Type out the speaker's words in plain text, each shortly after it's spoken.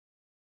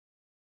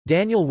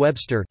Daniel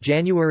Webster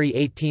 (January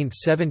 18,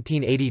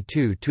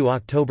 1782 to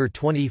October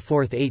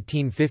 24,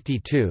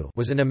 1852)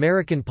 was an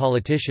American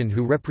politician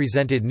who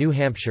represented New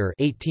Hampshire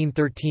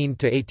 (1813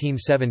 to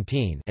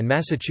 1817) and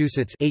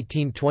Massachusetts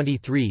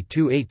 (1823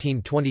 to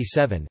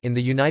 1827) in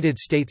the United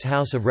States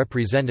House of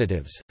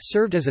Representatives.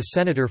 Served as a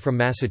senator from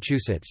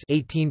Massachusetts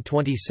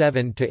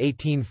 (1827 to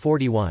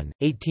 1841,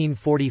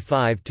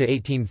 1845 to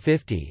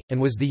 1850), and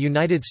was the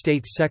United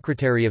States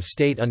Secretary of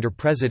State under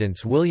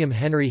Presidents William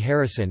Henry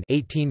Harrison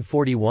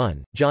 (1841).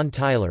 John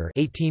Tyler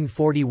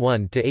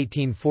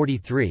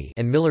 (1841–1843)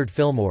 and Millard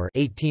Fillmore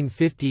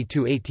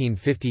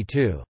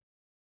 (1850–1852).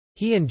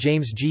 He and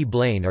James G.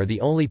 Blaine are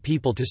the only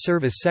people to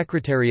serve as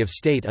Secretary of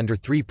State under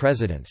three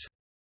presidents.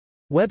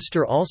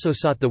 Webster also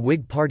sought the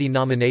Whig Party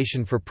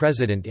nomination for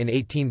president in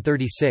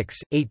 1836,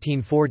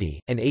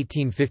 1840, and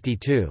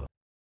 1852.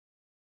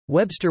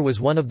 Webster was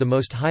one of the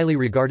most highly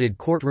regarded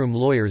courtroom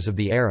lawyers of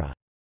the era.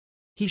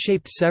 He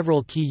shaped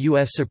several key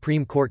U.S.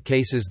 Supreme Court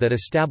cases that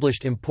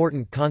established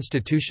important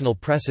constitutional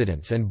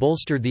precedents and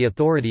bolstered the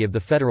authority of the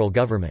federal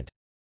government.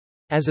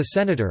 As a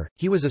senator,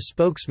 he was a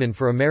spokesman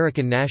for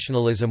American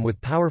nationalism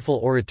with powerful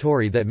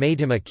oratory that made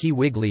him a key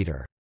Whig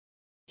leader.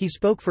 He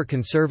spoke for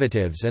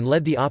conservatives and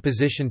led the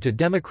opposition to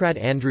Democrat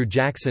Andrew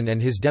Jackson and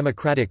his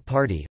Democratic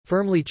Party,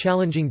 firmly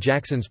challenging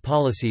Jackson's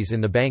policies in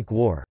the Bank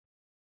War.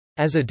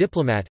 As a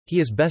diplomat,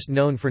 he is best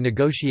known for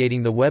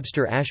negotiating the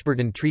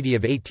Webster-Ashburton Treaty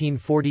of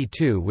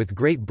 1842 with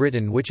Great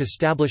Britain, which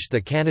established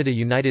the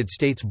Canada-United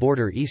States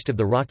border east of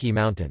the Rocky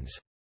Mountains.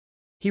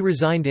 He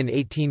resigned in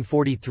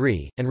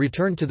 1843, and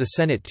returned to the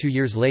Senate 2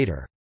 years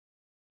later.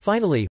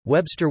 Finally,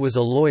 Webster was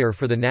a lawyer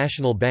for the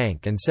National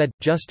Bank and said,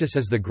 "Justice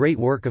is the great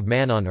work of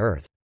man on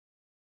earth."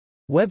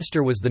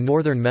 Webster was the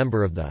northern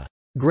member of the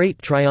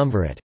Great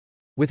Triumvirate,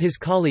 with his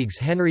colleagues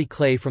Henry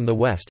Clay from the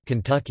West,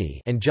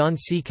 Kentucky, and John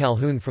C.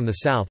 Calhoun from the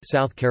South,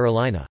 South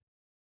Carolina.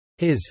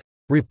 His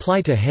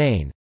reply to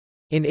Hayne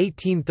in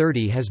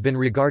 1830 has been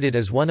regarded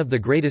as one of the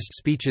greatest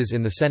speeches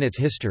in the Senate's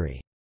history.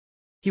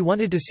 He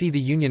wanted to see the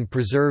Union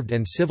preserved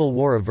and Civil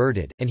War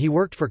averted, and he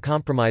worked for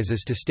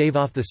compromises to stave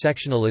off the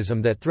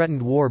sectionalism that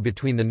threatened war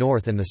between the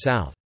North and the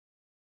South.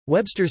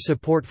 Webster's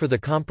support for the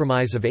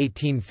Compromise of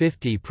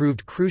 1850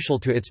 proved crucial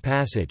to its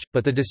passage,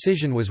 but the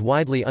decision was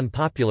widely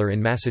unpopular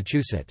in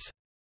Massachusetts.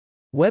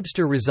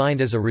 Webster resigned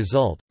as a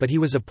result, but he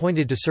was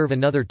appointed to serve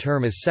another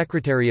term as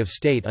Secretary of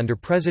State under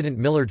President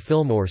Millard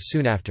Fillmore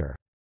soon after.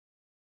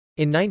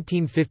 In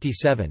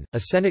 1957, a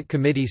Senate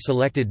committee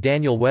selected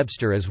Daniel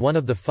Webster as one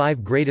of the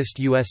 5 greatest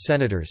U.S.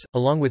 senators,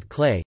 along with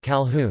Clay,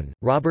 Calhoun,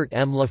 Robert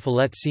M. La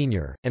Follette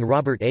Sr., and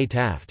Robert A.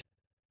 Taft.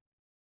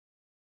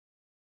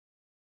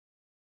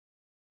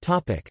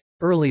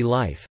 Early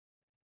life.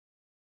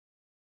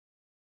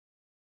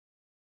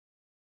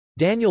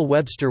 Daniel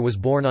Webster was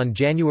born on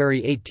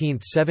January 18,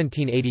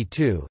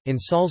 1782, in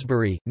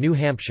Salisbury, New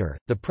Hampshire,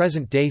 the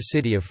present-day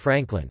city of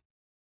Franklin.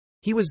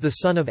 He was the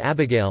son of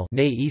Abigail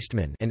née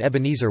Eastman and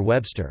Ebenezer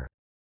Webster.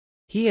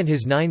 He and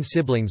his 9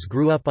 siblings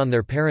grew up on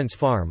their parents'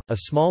 farm,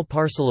 a small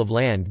parcel of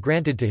land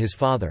granted to his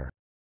father.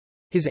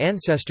 His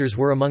ancestors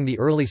were among the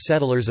early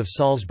settlers of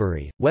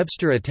Salisbury.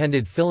 Webster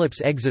attended Phillips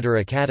Exeter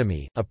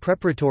Academy, a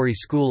preparatory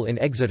school in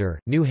Exeter,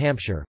 New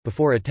Hampshire,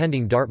 before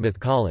attending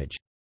Dartmouth College.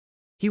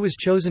 He was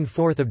chosen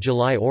 4th of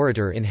July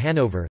orator in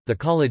Hanover, the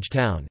college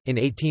town, in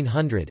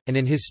 1800, and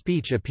in his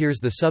speech appears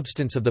the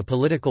substance of the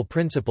political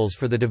principles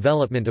for the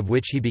development of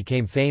which he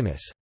became famous.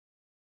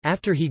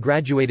 After he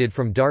graduated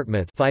from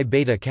Dartmouth Phi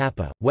Beta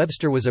Kappa,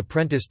 Webster was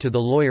apprenticed to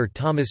the lawyer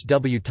Thomas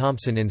W.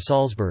 Thompson in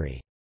Salisbury.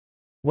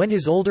 When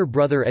his older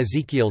brother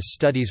Ezekiel's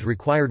studies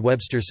required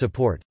Webster's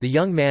support, the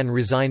young man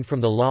resigned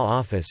from the law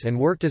office and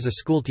worked as a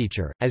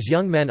schoolteacher, as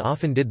young men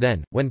often did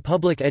then, when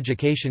public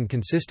education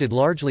consisted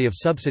largely of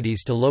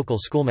subsidies to local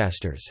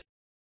schoolmasters.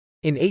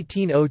 In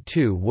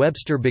 1802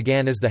 Webster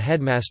began as the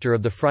headmaster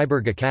of the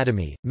Fryeburg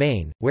Academy,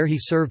 Maine, where he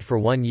served for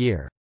 1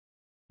 year.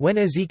 When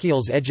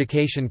Ezekiel's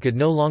education could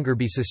no longer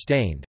be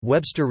sustained,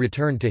 Webster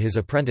returned to his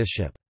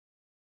apprenticeship.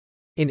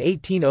 In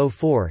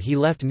 1804 he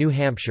left New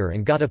Hampshire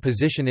and got a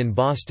position in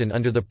Boston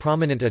under the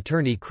prominent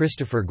attorney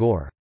Christopher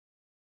Gore.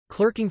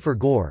 Clerking for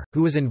Gore,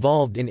 who was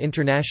involved in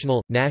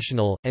international,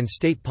 national, and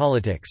state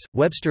politics,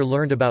 Webster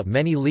learned about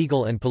many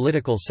legal and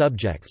political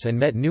subjects and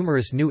met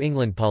numerous New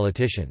England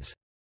politicians.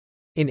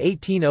 In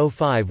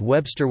 1805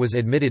 Webster was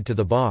admitted to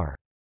the bar.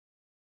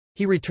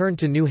 He returned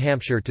to New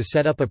Hampshire to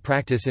set up a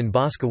practice in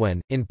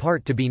Boscawen, in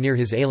part to be near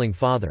his ailing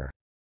father.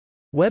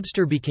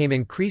 Webster became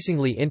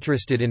increasingly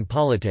interested in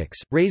politics,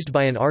 raised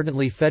by an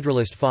ardently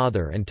Federalist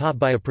father and taught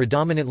by a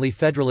predominantly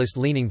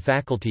Federalist-leaning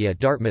faculty at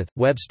Dartmouth.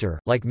 Webster,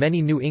 like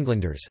many New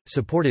Englanders,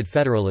 supported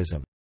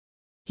federalism.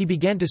 He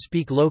began to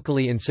speak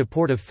locally in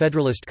support of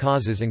Federalist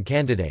causes and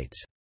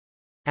candidates.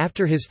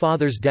 After his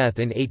father's death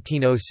in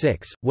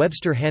 1806,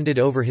 Webster handed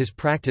over his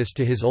practice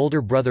to his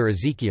older brother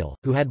Ezekiel,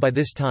 who had by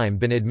this time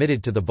been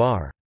admitted to the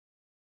bar.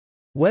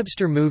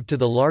 Webster moved to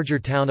the larger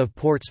town of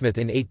Portsmouth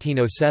in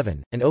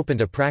 1807, and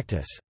opened a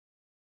practice.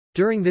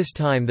 During this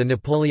time the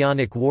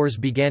Napoleonic Wars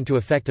began to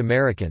affect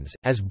Americans,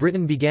 as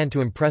Britain began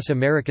to impress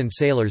American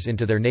sailors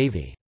into their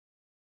navy.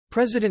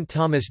 President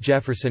Thomas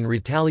Jefferson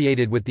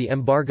retaliated with the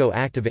Embargo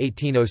Act of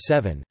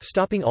 1807,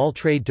 stopping all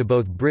trade to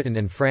both Britain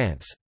and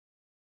France.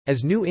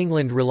 As New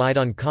England relied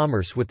on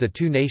commerce with the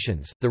two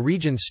nations, the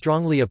region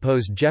strongly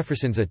opposed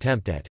Jefferson's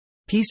attempt at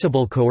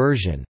peaceable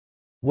coercion.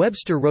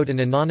 Webster wrote an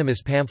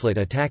anonymous pamphlet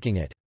attacking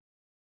it.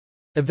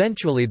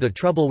 Eventually the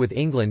trouble with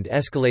England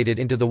escalated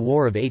into the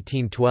War of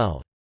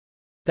 1812.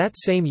 That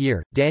same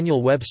year,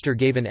 Daniel Webster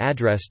gave an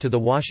address to the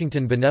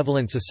Washington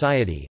Benevolent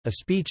Society, a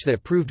speech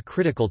that proved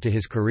critical to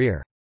his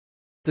career.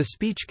 The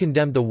speech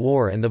condemned the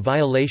war and the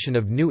violation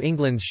of New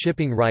England's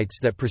shipping rights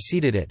that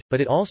preceded it,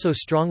 but it also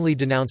strongly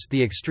denounced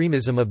the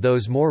extremism of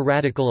those more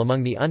radical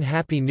among the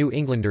unhappy New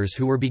Englanders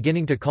who were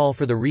beginning to call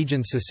for the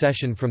region's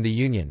secession from the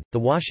Union. The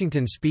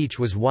Washington speech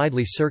was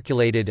widely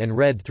circulated and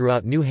read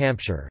throughout New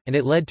Hampshire, and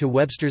it led to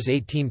Webster's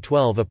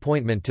 1812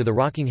 appointment to the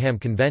Rockingham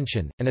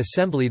Convention, an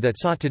assembly that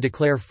sought to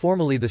declare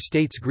formally the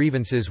state's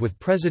grievances with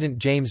President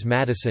James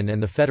Madison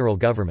and the federal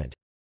government.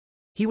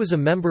 He was a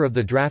member of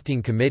the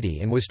drafting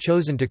committee and was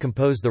chosen to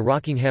compose the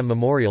Rockingham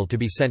Memorial to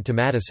be sent to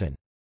Madison.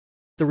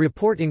 The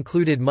report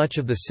included much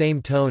of the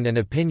same tone and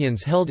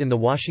opinions held in the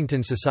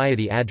Washington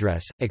Society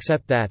address,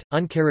 except that,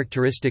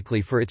 uncharacteristically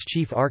for its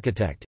chief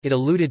architect, it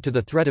alluded to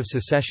the threat of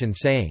secession,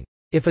 saying,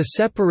 "If a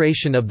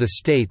separation of the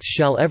states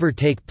shall ever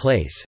take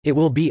place, it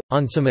will be,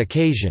 on some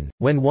occasion,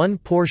 when one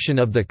portion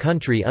of the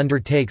country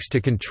undertakes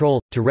to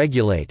control, to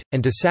regulate,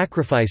 and to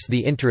sacrifice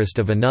the interest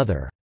of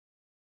another."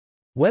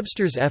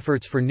 Webster's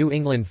efforts for New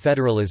England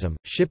federalism,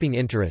 shipping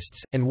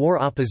interests, and war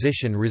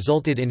opposition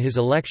resulted in his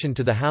election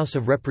to the House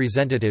of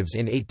Representatives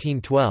in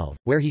 1812,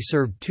 where he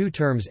served 2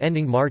 terms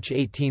ending March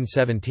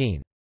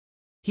 1817.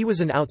 He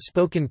was an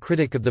outspoken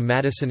critic of the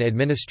Madison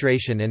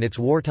administration and its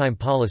wartime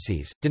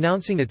policies,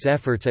 denouncing its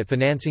efforts at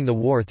financing the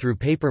war through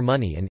paper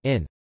money and,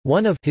 in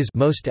one of his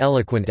most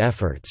eloquent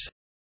efforts,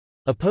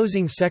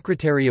 opposing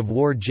Secretary of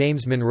War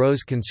James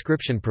Monroe's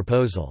conscription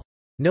proposal.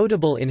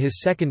 Notable in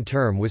his second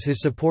term was his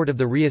support of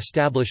the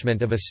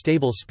re-establishment of a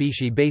stable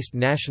specie-based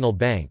national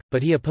bank,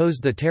 but he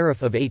opposed the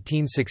Tariff of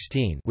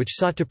 1816 which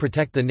sought to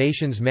protect the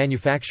nation's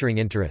manufacturing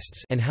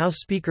interests and House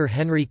Speaker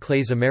Henry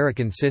Clay's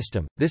American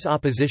system. This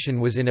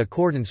opposition was in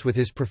accordance with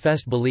his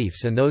professed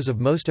beliefs and those of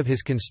most of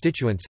his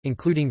constituents,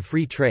 including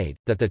free trade,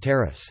 that the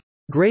tariffs'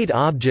 great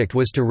object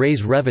was to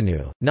raise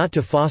revenue, not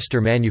to foster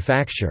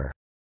manufacture,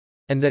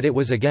 and that it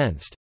was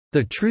against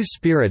the true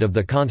spirit of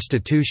the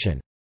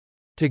Constitution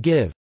to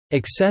give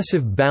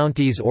excessive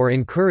bounties or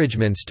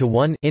encouragements to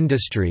one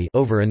industry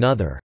over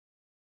another.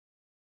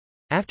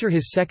 After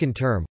his second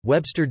term,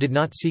 Webster did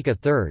not seek a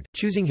third,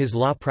 choosing his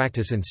law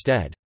practice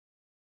instead.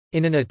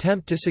 In an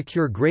attempt to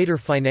secure greater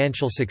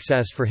financial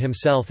success for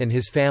himself and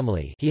his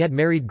family, he had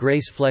married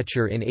Grace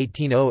Fletcher in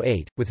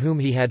 1808, with whom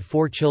he had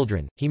 4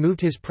 children. He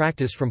moved his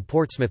practice from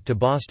Portsmouth to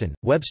Boston.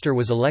 Webster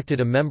was elected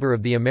a member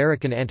of the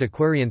American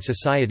Antiquarian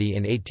Society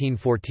in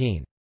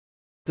 1814.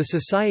 The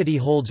Society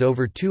holds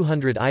over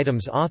 200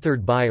 items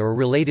authored by or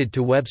related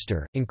to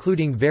Webster,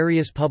 including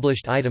various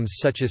published items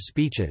such as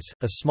speeches,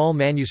 a small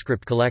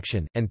manuscript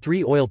collection, and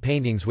 3 oil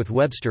paintings with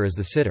Webster as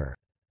the sitter.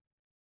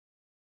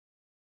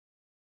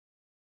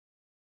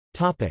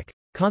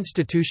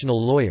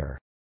 Constitutional lawyer.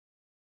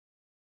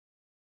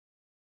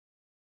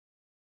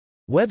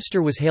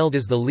 Webster was hailed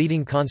as the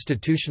leading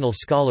constitutional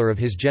scholar of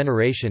his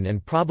generation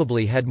and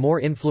probably had more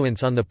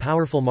influence on the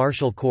powerful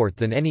Marshall Court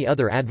than any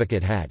other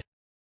advocate had.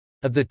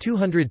 Of the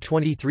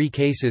 223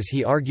 cases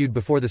he argued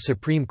before the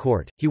Supreme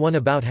Court, he won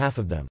about half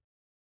of them.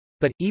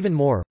 But, even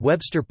more,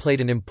 Webster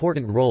played an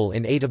important role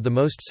in 8 of the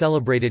most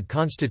celebrated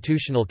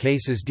constitutional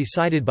cases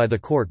decided by the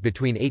court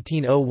between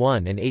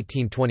 1801 and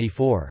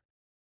 1824.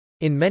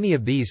 In many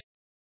of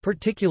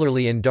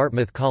these—particularly in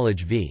Dartmouth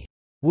College v.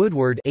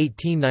 Woodward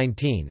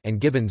 1819 and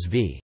Gibbons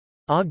v.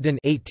 Ogden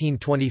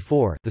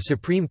 1824, the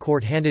Supreme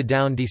Court handed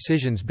down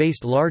decisions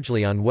based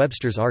largely on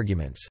Webster's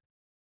arguments.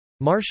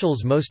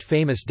 Marshall's most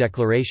famous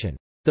declaration,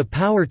 "The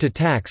power to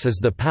tax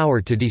is the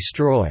power to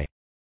destroy,"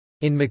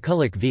 in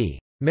McCulloch v.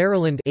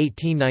 Maryland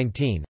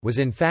 1819, was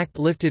in fact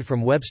lifted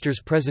from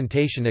Webster's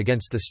presentation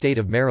against the state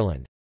of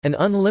Maryland. An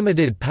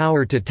unlimited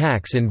power to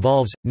tax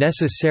involves,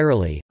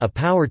 necessarily, a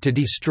power to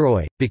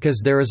destroy,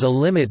 because there is a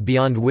limit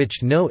beyond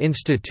which no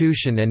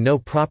institution and no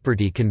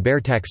property can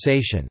bear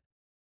taxation.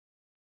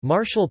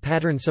 Marshall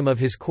patterned some of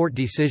his court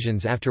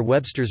decisions after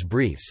Webster's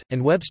briefs,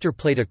 and Webster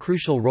played a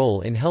crucial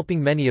role in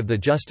helping many of the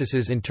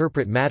justices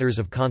interpret matters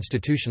of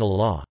constitutional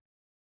law.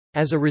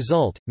 As a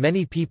result,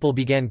 many people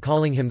began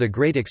calling him the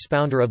great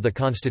expounder of the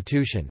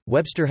Constitution.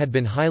 Webster had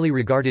been highly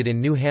regarded in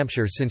New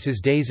Hampshire since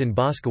his days in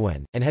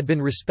Boscawen, and had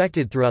been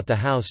respected throughout the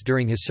House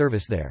during his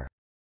service there.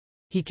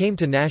 He came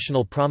to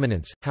national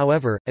prominence,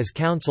 however, as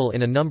counsel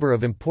in a number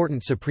of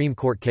important Supreme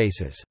Court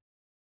cases.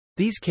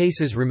 These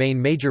cases remain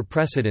major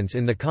precedents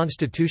in the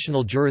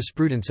constitutional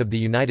jurisprudence of the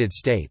United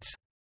States.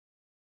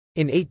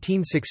 In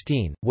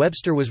 1816,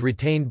 Webster was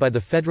retained by the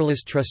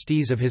Federalist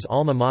trustees of his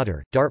alma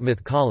mater,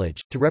 Dartmouth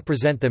College, to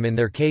represent them in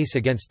their case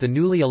against the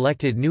newly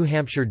elected New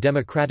Hampshire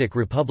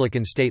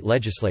Democratic-Republican state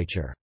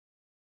legislature.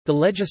 The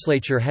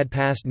legislature had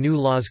passed new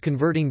laws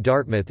converting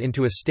Dartmouth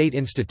into a state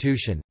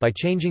institution, by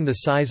changing the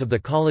size of the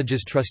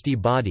college's trustee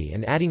body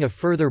and adding a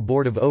further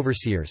board of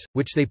overseers,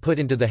 which they put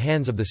into the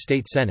hands of the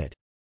state senate.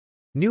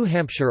 New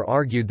Hampshire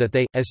argued that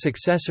they, as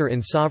successor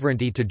in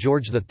sovereignty to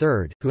George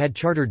III, who had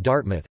chartered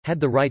Dartmouth, had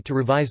the right to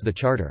revise the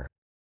charter.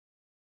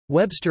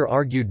 Webster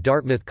argued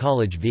Dartmouth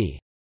College v.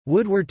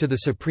 Woodward to the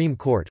Supreme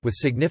Court with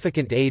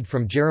significant aid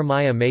from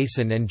Jeremiah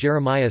Mason and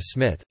Jeremiah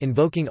Smith,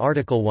 invoking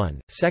Article 1,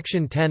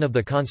 Section 10 of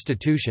the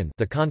Constitution,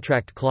 the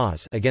Contract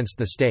Clause, against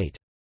the state.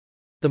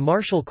 The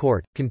Marshall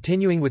Court,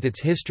 continuing with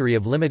its history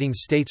of limiting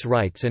states'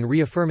 rights and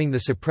reaffirming the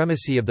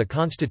supremacy of the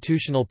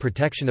constitutional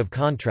protection of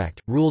contract,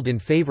 ruled in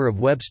favor of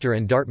Webster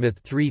and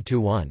Dartmouth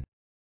 3-1.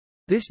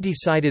 This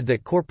decided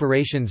that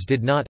corporations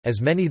did not,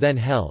 as many then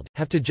held,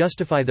 have to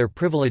justify their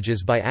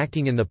privileges by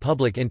acting in the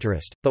public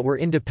interest, but were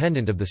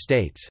independent of the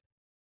states.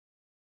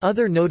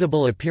 Other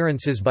notable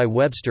appearances by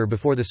Webster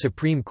before the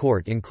Supreme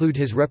Court include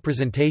his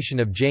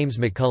representation of James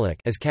McCulloch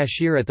as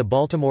cashier at the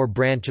Baltimore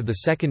branch of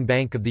the Second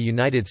Bank of the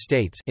United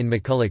States in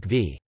McCulloch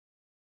v.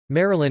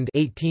 Maryland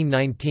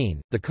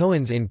 1819, the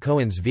Cohens in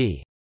Cohens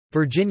v.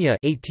 Virginia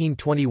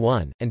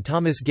 1821, and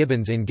Thomas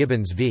Gibbons in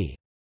Gibbons v.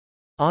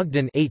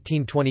 Ogden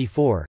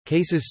 1824,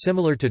 cases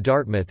similar to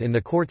Dartmouth in the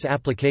court's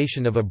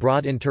application of a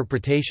broad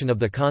interpretation of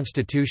the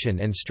Constitution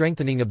and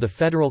strengthening of the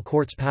federal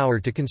court's power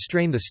to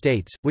constrain the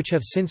states, which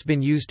have since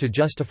been used to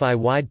justify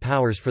wide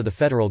powers for the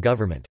federal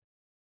government.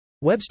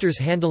 Webster's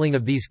handling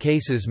of these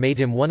cases made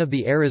him one of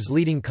the era's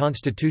leading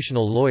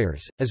constitutional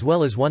lawyers, as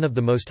well as one of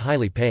the most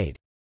highly paid.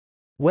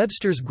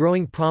 Webster's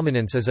growing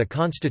prominence as a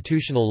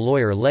constitutional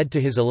lawyer led to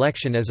his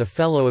election as a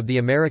Fellow of the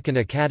American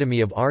Academy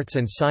of Arts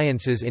and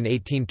Sciences in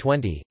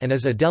 1820, and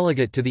as a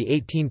delegate to the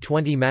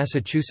 1820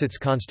 Massachusetts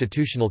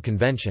Constitutional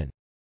Convention.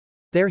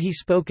 There he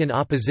spoke in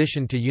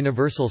opposition to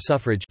universal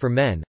suffrage for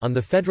men, on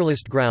the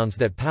Federalist grounds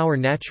that power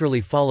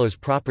naturally follows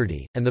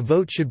property, and the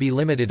vote should be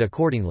limited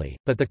accordingly,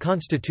 but the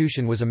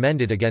Constitution was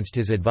amended against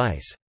his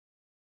advice.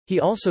 He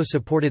also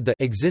supported the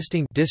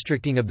existing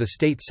districting of the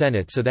state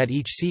senate so that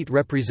each seat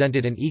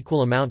represented an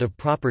equal amount of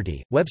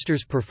property.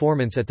 Webster's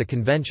performance at the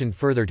convention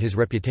furthered his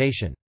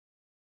reputation.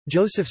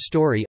 Joseph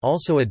Story,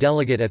 also a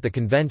delegate at the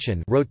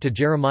convention, wrote to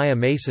Jeremiah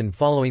Mason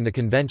following the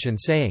convention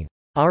saying,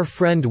 "Our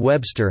friend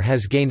Webster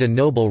has gained a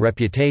noble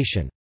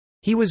reputation.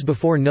 He was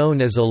before known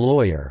as a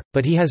lawyer,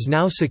 but he has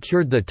now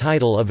secured the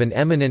title of an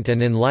eminent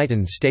and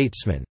enlightened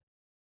statesman."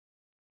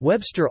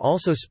 Webster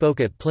also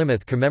spoke at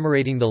Plymouth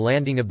commemorating the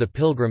landing of the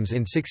Pilgrims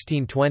in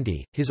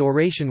 1620. His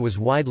oration was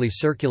widely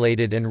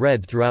circulated and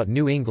read throughout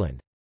New England.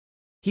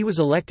 He was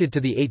elected to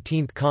the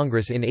 18th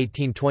Congress in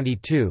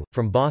 1822,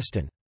 from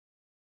Boston.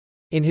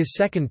 In his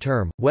second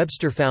term,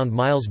 Webster found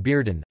Miles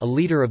Bearden, a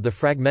leader of the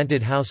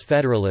fragmented House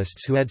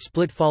Federalists who had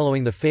split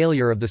following the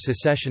failure of the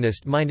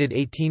secessionist-minded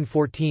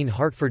 1814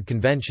 Hartford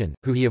Convention,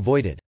 who he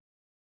avoided.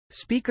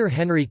 Speaker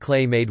Henry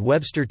Clay made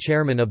Webster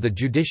chairman of the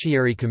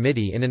Judiciary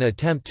Committee in an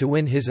attempt to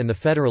win his and the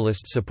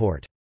Federalists'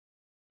 support.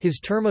 His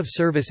term of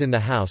service in the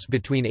House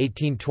between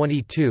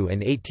 1822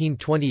 and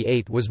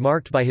 1828 was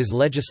marked by his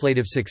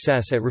legislative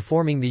success at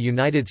reforming the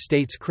United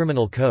States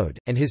Criminal Code,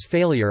 and his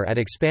failure at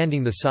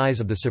expanding the size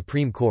of the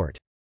Supreme Court.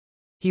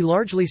 He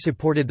largely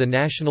supported the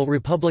national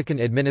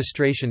Republican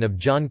administration of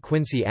John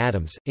Quincy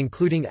Adams,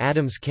 including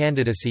Adams'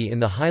 candidacy in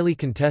the highly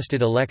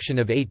contested election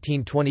of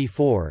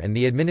 1824 and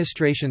the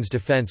administration's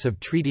defense of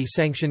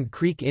treaty-sanctioned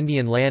Creek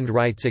Indian land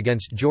rights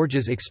against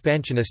Georgia's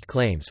expansionist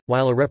claims.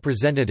 While a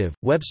representative,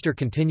 Webster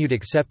continued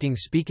accepting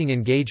speaking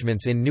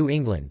engagements in New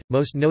England,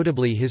 most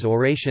notably his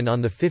oration on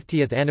the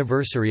 50th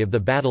anniversary of the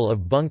Battle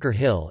of Bunker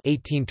Hill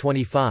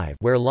 1825,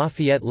 where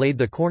Lafayette laid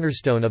the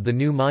cornerstone of the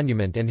new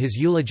monument, and his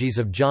eulogies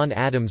of John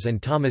Adams and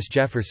Thomas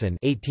Jefferson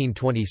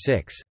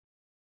 1826.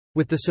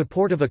 With the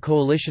support of a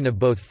coalition of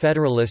both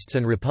Federalists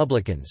and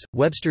Republicans,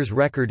 Webster's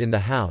record in the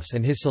House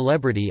and his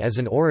celebrity as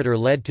an orator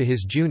led to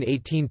his June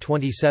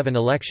 1827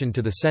 election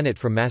to the Senate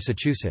from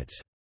Massachusetts.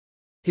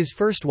 His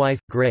first wife,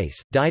 Grace,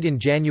 died in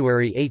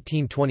January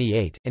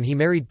 1828, and he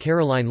married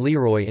Caroline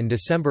Leroy in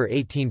December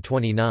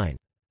 1829.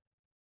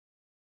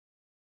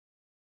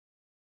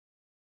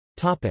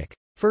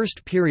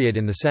 First period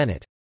in the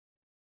Senate.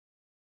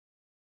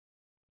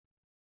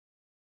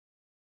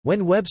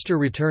 When Webster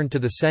returned to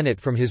the Senate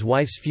from his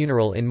wife's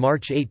funeral in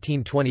March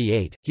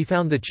 1828, he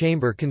found the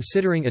chamber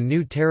considering a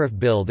new tariff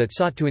bill that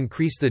sought to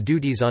increase the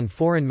duties on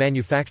foreign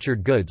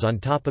manufactured goods on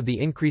top of the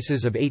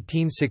increases of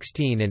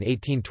 1816 and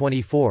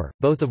 1824,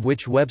 both of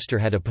which Webster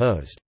had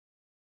opposed.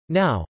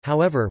 Now,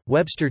 however,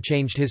 Webster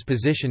changed his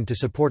position to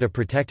support a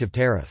protective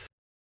tariff.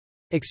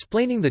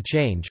 Explaining the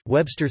change,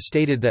 Webster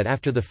stated that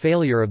after the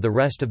failure of the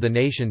rest of the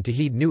nation to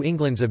heed New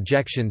England's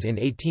objections in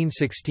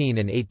 1816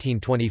 and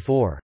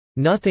 1824,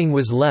 "Nothing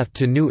was left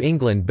to New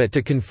England but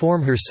to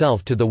conform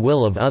herself to the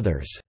will of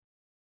others."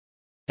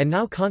 And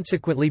now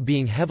consequently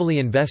being heavily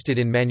invested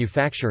in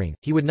manufacturing,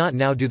 he would not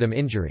now do them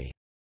injury.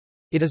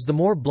 It is the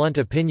more blunt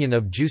opinion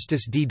of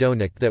Justus D.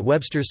 Doenecke that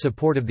Webster's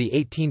support of the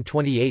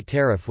 1828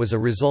 tariff was a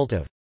result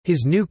of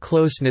His new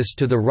closeness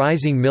to the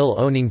rising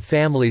mill-owning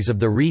families of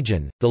the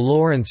region, the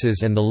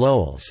Lawrences and the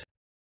Lowells.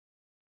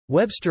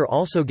 Webster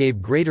also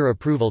gave greater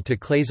approval to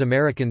Clay's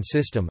American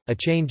system, a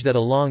change that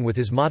along with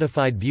his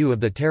modified view of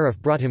the tariff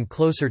brought him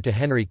closer to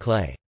Henry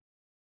Clay.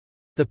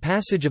 The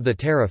passage of the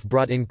tariff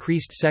brought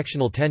increased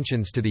sectional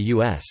tensions to the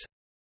U.S.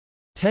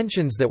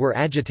 Tensions that were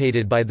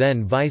agitated by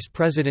then Vice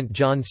President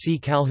John C.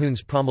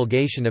 Calhoun's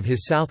promulgation of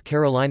his South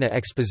Carolina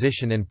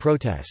Exposition and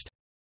Protest.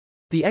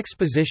 The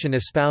exposition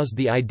espoused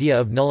the idea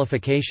of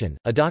nullification,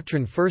 a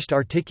doctrine first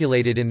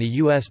articulated in the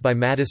U.S. by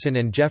Madison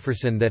and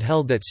Jefferson that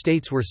held that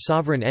states were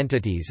sovereign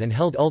entities and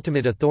held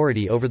ultimate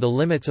authority over the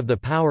limits of the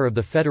power of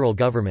the federal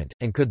government,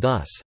 and could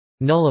thus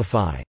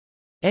nullify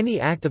any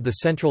act of the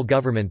central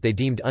government they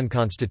deemed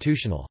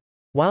unconstitutional.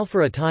 While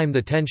for a time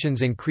the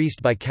tensions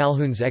increased by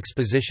Calhoun's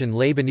exposition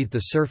lay beneath the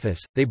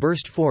surface, they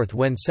burst forth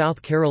when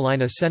South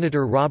Carolina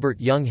Senator Robert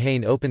Young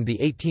Hayne opened the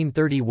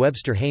 1830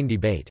 Webster-Hayne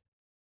debate.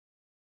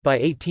 By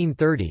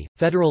 1830,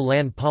 federal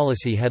land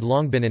policy had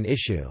long been an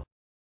issue.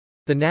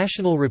 The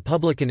National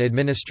Republican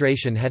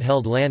administration had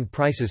held land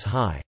prices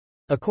high.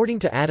 According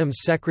to Adams'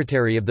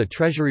 Secretary of the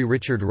Treasury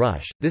Richard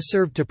Rush, this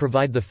served to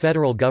provide the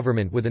federal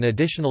government with an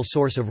additional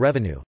source of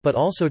revenue, but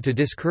also to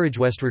discourage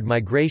westward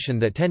migration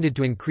that tended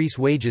to increase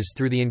wages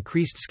through the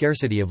increased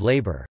scarcity of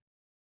labor.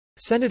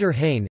 Senator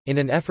Hayne, in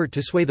an effort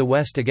to sway the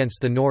West against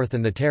the North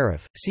and the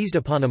tariff, seized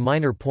upon a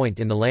minor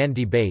point in the land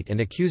debate and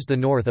accused the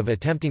North of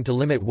attempting to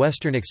limit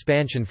Western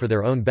expansion for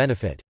their own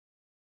benefit.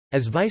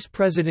 As Vice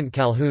President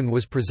Calhoun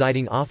was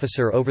presiding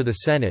officer over the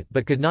Senate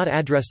but could not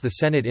address the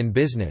Senate in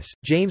business,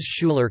 James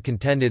Schuler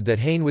contended that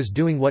Hayne was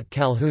doing what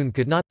Calhoun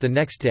could not. The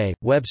next day,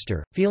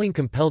 Webster, feeling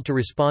compelled to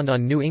respond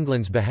on New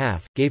England's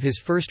behalf, gave his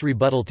first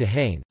rebuttal to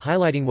Hayne,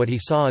 highlighting what he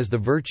saw as the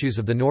virtues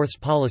of the North's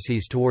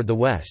policies toward the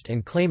West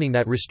and claiming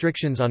that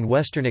restrictions on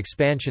Western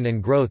expansion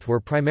and growth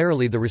were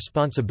primarily the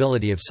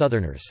responsibility of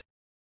Southerners.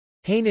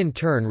 Hayne in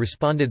turn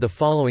responded the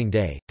following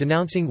day,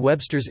 denouncing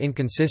Webster's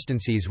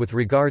inconsistencies with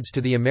regards to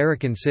the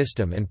American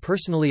system and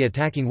personally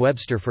attacking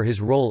Webster for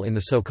his role in the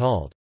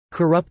so-called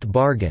corrupt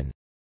bargain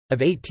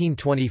of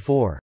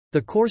 1824.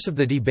 The course of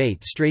the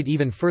debate strayed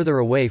even further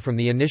away from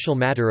the initial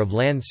matter of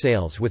land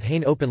sales, with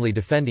Hayne openly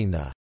defending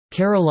the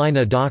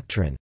Carolina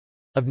Doctrine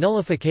of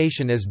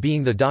nullification as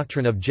being the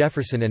doctrine of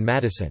Jefferson and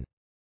Madison.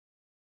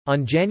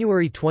 On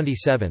January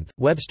 27,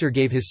 Webster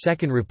gave his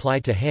second reply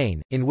to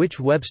Hayne, in which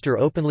Webster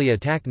openly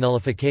attacked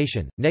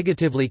nullification,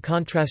 negatively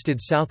contrasted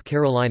South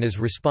Carolina's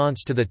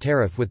response to the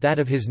tariff with that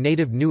of his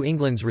native New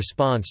England's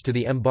response to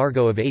the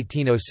embargo of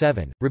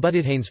 1807,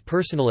 rebutted Hayne's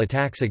personal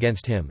attacks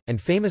against him, and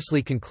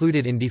famously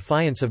concluded in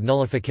defiance of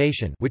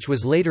nullification, which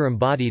was later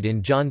embodied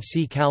in John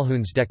C.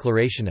 Calhoun's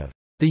declaration of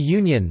the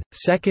Union,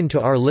 second to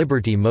our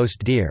liberty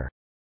most dear.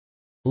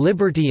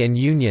 Liberty and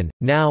Union,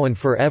 now and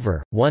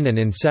forever, one and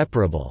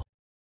inseparable.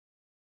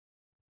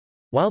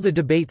 While the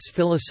debate's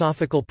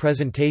philosophical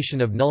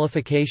presentation of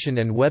nullification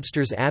and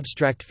Webster's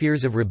abstract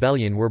fears of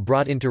rebellion were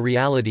brought into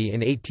reality in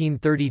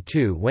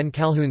 1832 when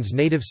Calhoun's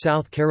native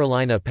South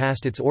Carolina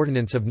passed its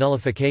Ordinance of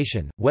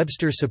Nullification,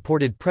 Webster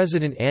supported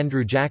President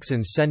Andrew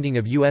Jackson's sending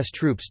of U.S.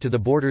 troops to the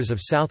borders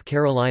of South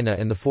Carolina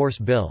and the Force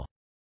Bill.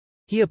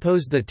 He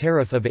opposed the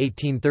Tariff of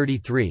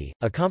 1833,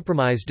 a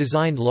compromise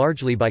designed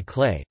largely by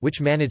Clay,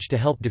 which managed to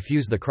help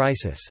defuse the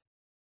crisis.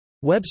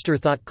 Webster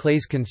thought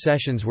Clay's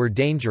concessions were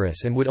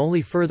dangerous and would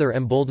only further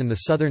embolden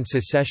the Southern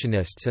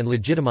secessionists and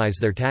legitimize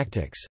their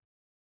tactics.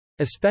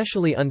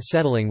 Especially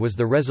unsettling was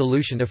the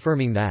resolution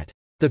affirming that,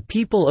 "The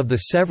people of the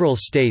several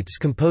states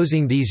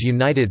composing these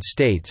United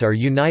States are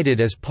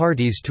united as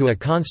parties to a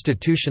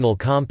constitutional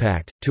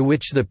compact, to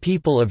which the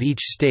people of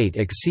each state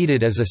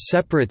acceded as a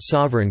separate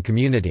sovereign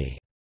community."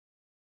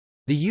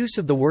 The use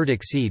of the word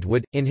accede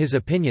would, in his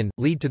opinion,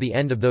 lead to the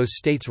end of those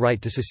states' right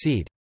to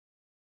secede.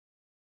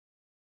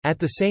 At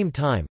the same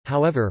time,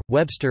 however,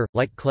 Webster,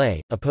 like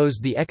Clay,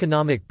 opposed the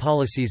economic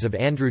policies of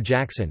Andrew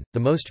Jackson, the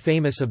most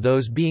famous of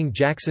those being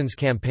Jackson's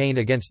campaign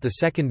against the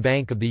Second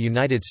Bank of the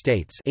United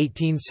States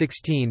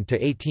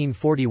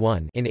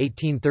 1816–1841 in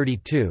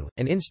 1832,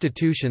 an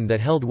institution that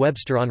held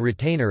Webster on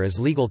retainer as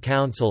legal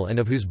counsel and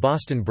of whose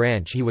Boston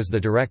branch he was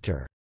the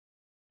director.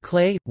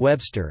 Clay,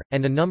 Webster,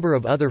 and a number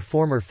of other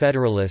former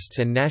Federalists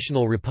and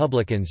National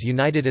Republicans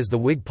united as the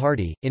Whig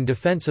Party, in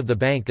defense of the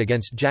bank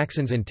against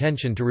Jackson's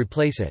intention to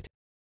replace it.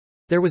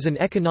 There was an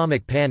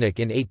economic panic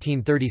in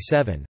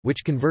 1837,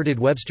 which converted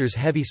Webster's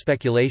heavy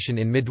speculation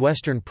in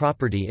Midwestern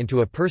property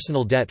into a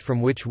personal debt from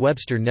which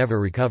Webster never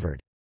recovered.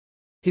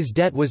 His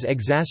debt was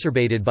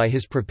exacerbated by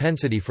his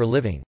propensity for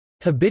living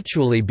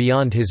habitually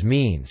beyond his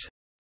means,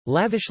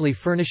 lavishly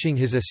furnishing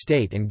his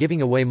estate and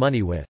giving away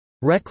money with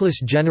reckless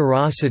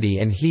generosity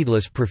and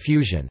heedless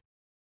profusion,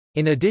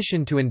 in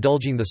addition to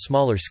indulging the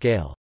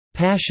smaller-scale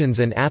passions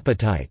and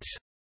appetites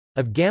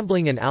of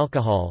gambling and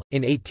alcohol.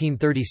 In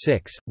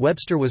 1836,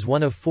 Webster was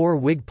one of 4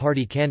 Whig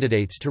Party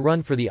candidates to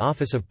run for the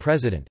office of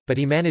president, but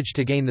he managed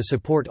to gain the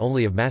support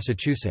only of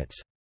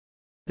Massachusetts.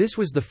 This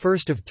was the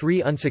first of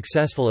 3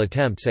 unsuccessful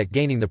attempts at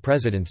gaining the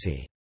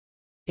presidency.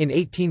 In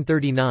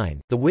 1839,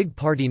 the Whig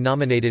Party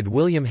nominated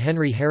William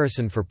Henry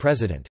Harrison for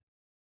president.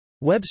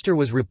 Webster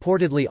was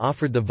reportedly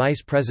offered the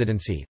vice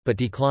presidency, but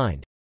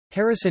declined.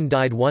 Harrison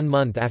died 1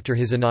 month after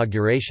his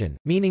inauguration,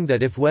 meaning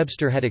that if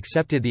Webster had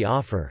accepted the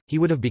offer, he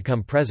would have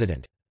become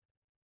president.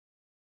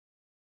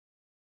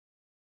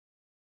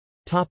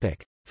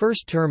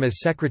 First term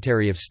as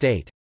Secretary of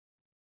State.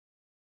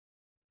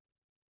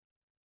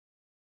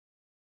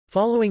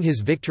 Following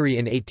his victory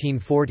in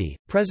 1840,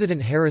 President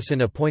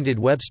Harrison appointed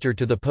Webster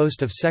to the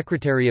post of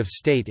Secretary of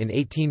State in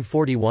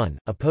 1841,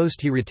 a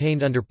post he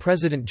retained under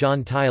President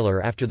John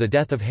Tyler after the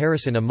death of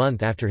Harrison a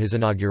month after his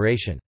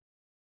inauguration.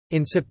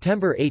 In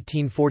September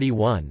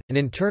 1841, an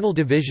internal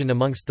division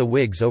amongst the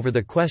Whigs over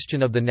the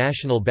question of the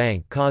National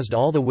Bank caused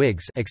all the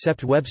Whigs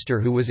except Webster,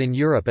 who was in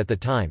Europe at the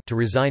time, to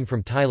resign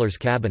from Tyler's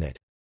cabinet.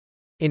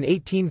 In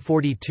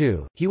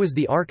 1842, he was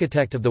the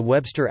architect of the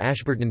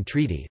Webster-Ashburton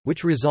Treaty,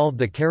 which resolved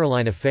the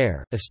Caroline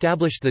Affair,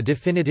 established the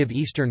definitive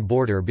eastern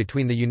border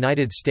between the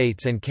United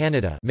States and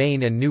Canada,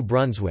 Maine and New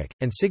Brunswick,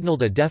 and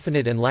signaled a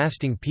definite and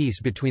lasting peace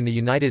between the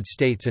United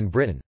States and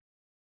Britain.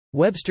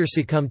 Webster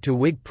succumbed to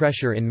Whig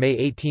pressure in May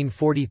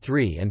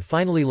 1843 and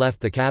finally left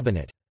the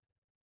cabinet.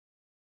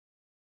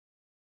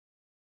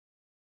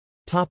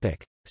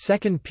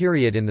 Second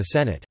period in the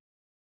Senate.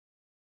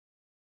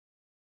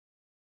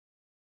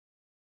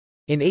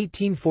 In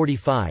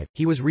 1845,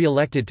 he was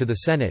re-elected to the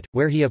Senate,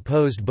 where he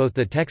opposed both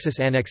the Texas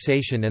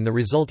annexation and the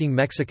resulting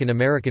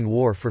Mexican-American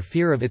War for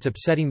fear of its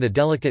upsetting the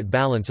delicate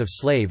balance of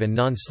slave and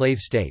non-slave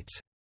states.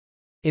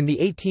 In the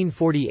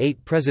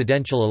 1848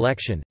 presidential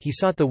election, he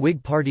sought the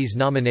Whig Party's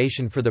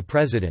nomination for the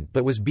president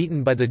but was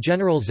beaten by the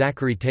General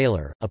Zachary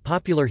Taylor, a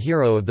popular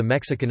hero of the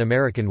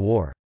Mexican-American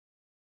War.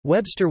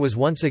 Webster was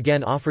once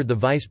again offered the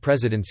vice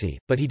presidency,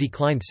 but he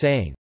declined,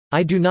 saying,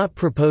 "I do not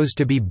propose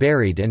to be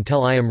buried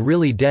until I am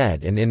really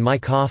dead and in my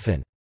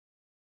coffin."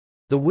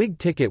 The Whig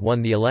ticket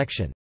won the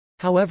election.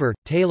 However,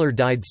 Taylor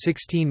died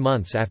 16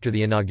 months after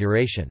the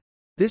inauguration.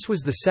 This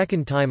was the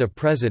second time a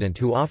president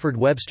who offered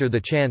Webster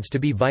the chance to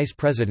be vice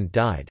president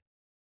died.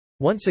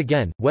 Once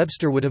again,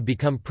 Webster would have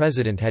become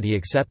president had he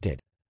accepted.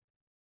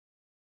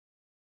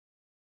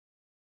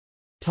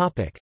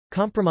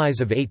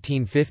 Compromise of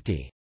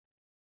 1850.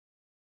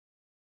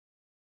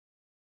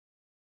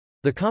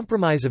 The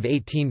Compromise of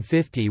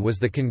 1850 was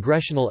the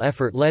congressional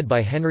effort led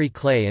by Henry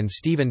Clay and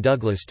Stephen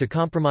Douglas to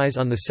compromise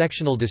on the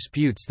sectional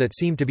disputes that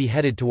seemed to be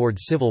headed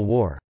towards civil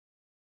war.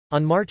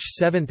 On March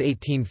 7,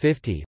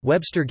 1850,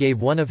 Webster gave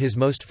one of his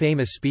most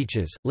famous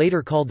speeches,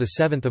 later called the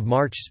 7th of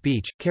March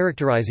speech,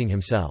 characterizing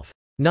himself,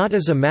 "not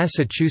as a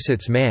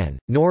Massachusetts man,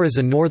 nor as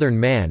a Northern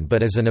man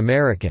but as an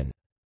American."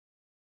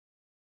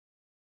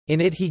 In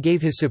it he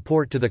gave his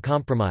support to the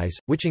compromise,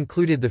 which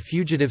included the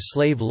Fugitive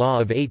Slave Law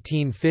of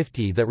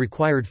 1850 that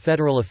required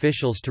federal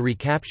officials to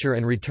recapture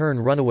and return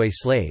runaway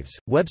slaves.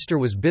 Webster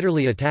was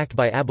bitterly attacked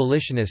by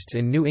abolitionists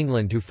in New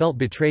England who felt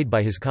betrayed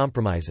by his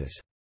compromises.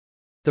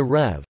 The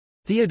Rev.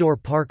 Theodore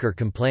Parker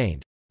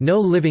complained, "No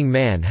living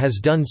man has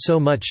done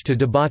so much to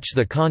debauch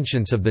the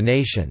conscience of the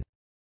nation."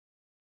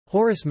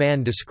 Horace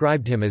Mann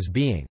described him as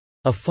being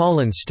a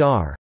fallen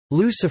star,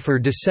 Lucifer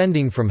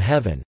descending from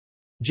heaven.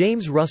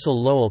 James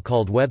Russell Lowell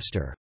called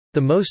Webster,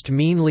 "the most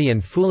meanly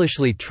and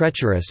foolishly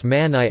treacherous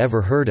man I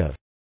ever heard of."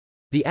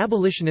 The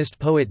abolitionist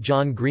poet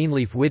John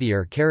Greenleaf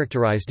Whittier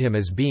characterized him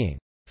as being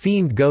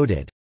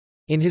fiend-goaded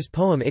in his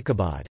poem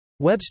Ichabod.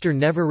 Webster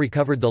never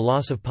recovered the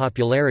loss of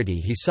popularity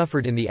he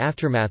suffered in the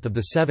aftermath of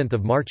the 7th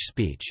of March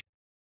speech.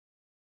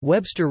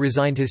 Webster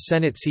resigned his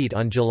Senate seat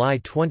on July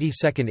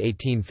 22,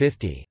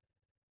 1850.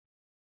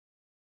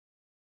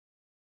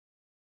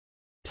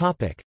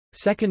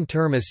 Second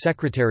term as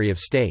Secretary of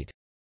State.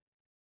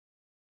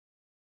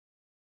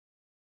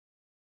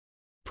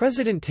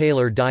 President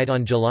Taylor died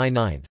on July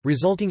 9,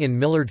 resulting in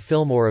Millard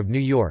Fillmore of New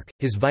York,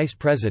 his vice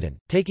president,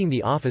 taking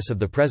the office of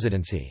the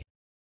presidency.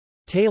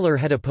 Taylor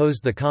had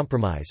opposed the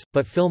compromise,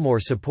 but Fillmore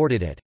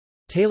supported it.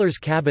 Taylor's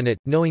cabinet,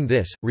 knowing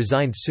this,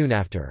 resigned soon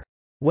after.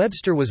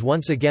 Webster was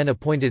once again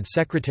appointed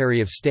Secretary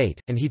of State,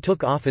 and he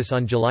took office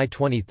on July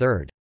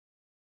 23.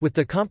 With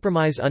the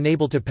compromise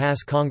unable to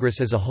pass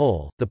Congress as a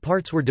whole, the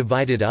parts were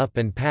divided up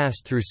and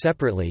passed through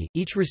separately,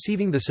 each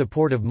receiving the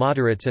support of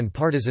moderates and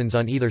partisans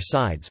on either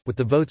sides, with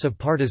the votes of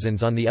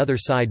partisans on the other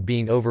side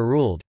being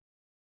overruled.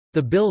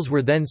 The bills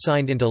were then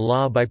signed into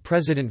law by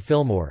President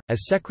Fillmore.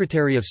 As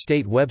Secretary of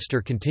State, Webster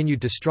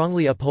continued to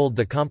strongly uphold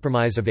the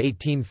Compromise of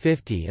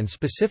 1850 and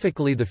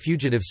specifically the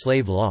Fugitive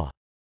Slave Law.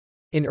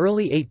 In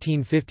early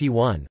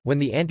 1851, when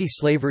the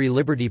anti-slavery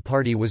Liberty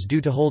Party was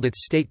due to hold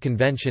its state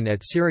convention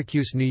at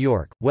Syracuse, New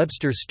York,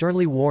 Webster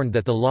sternly warned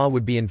that the law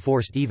would be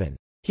enforced even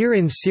here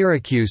in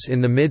Syracuse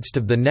in the midst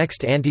of the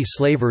next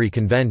anti-slavery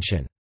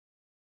convention.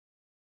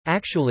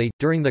 Actually,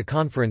 during the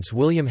conference,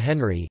 William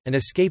Henry, an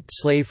escaped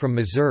slave from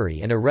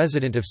Missouri and a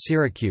resident of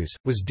Syracuse,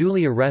 was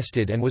duly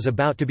arrested and was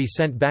about to be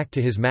sent back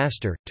to his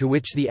master, to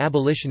which the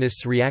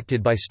abolitionists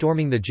reacted by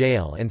storming the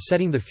jail and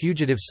setting the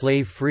fugitive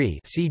slave free.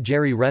 See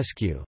Jerry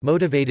Rescue,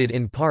 motivated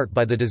in part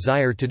by the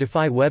desire to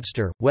defy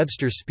Webster.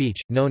 Webster's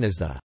speech, known as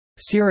the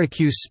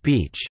Syracuse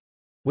speech,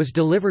 was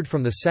delivered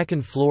from the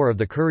second floor of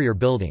the Courier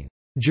Building.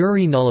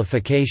 Jury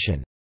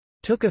nullification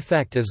took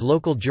effect as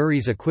local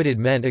juries acquitted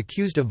men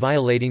accused of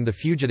violating the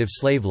fugitive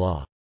slave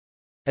law.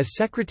 As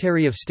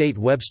Secretary of State,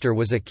 Webster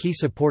was a key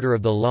supporter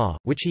of the law,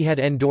 which he had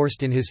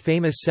endorsed in his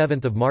famous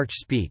 7th of March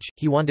speech.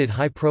 He wanted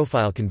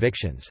high-profile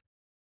convictions.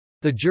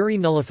 The jury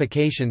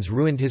nullifications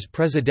ruined his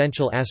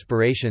presidential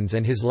aspirations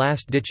and his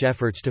last-ditch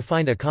efforts to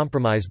find a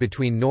compromise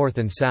between North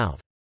and South.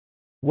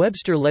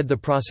 Webster led the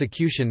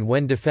prosecution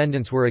when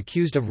defendants were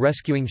accused of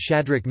rescuing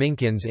Shadrach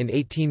Minkins in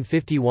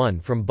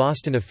 1851 from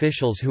Boston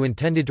officials who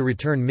intended to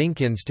return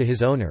Minkins to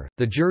his owner.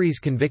 The juries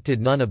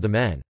convicted none of the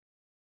men.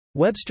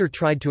 Webster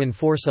tried to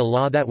enforce a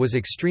law that was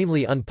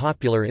extremely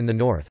unpopular in the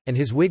North, and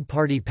his Whig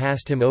Party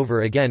passed him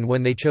over again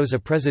when they chose a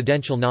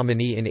presidential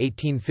nominee in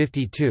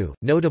 1852.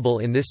 Notable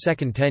in this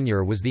second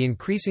tenure was the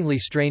increasingly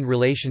strained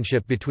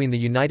relationship between the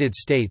United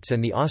States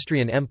and the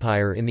Austrian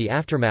Empire in the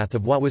aftermath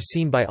of what was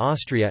seen by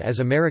Austria as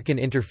American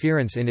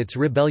interference in its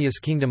rebellious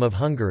Kingdom of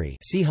Hungary.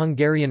 See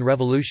Hungarian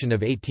Revolution of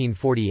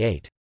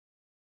 1848.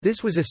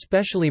 This was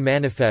especially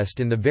manifest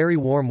in the very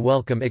warm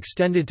welcome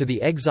extended to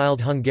the exiled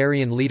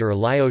Hungarian leader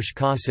Lajos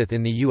Kossuth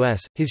in the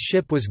U.S. His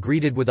ship was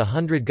greeted with a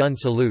 100-gun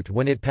salute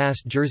when it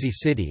passed Jersey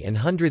City, and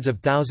hundreds of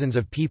thousands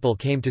of people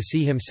came to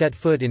see him set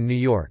foot in New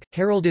York.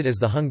 Heralded as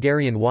the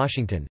Hungarian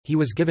Washington, he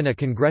was given a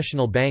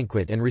congressional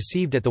banquet and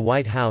received at the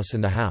White House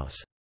and the House.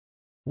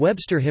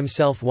 Webster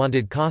himself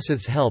wanted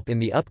Kossuth's help in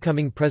the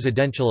upcoming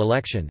presidential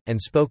election, and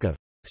spoke of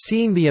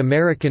seeing the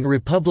American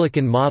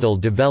Republican model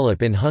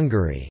develop in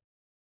Hungary.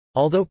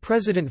 Although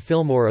President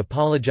Fillmore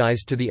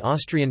apologized to the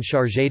Austrian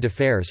chargé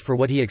d'affaires for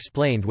what he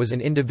explained was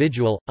an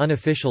individual,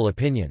 unofficial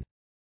opinion.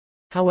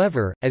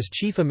 However, as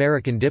chief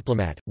American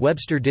diplomat,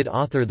 Webster did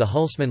author the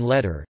Hulsman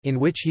Letter, in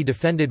which he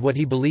defended what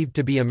he believed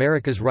to be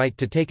America's right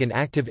to take an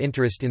active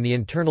interest in the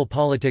internal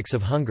politics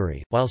of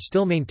Hungary, while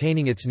still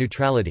maintaining its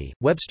neutrality.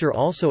 Webster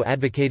also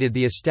advocated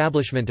the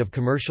establishment of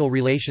commercial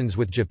relations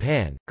with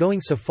Japan,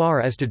 going so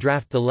far as to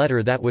draft the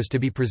letter that was to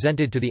be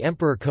presented to the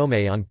Emperor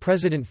Komei on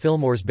President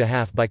Fillmore's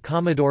behalf by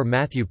Commodore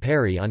Matthew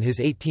Perry on his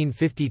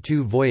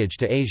 1852 voyage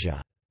to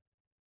Asia.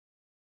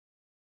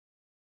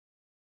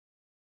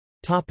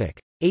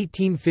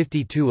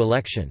 1852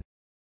 election.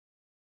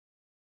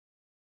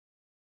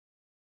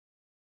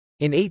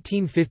 In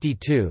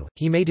 1852,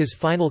 he made his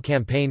final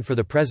campaign for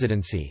the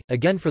presidency,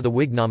 again for the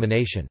Whig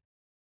nomination.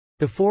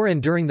 Before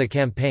and during the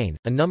campaign,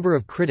 a number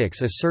of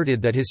critics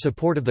asserted that his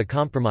support of the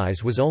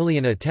compromise was only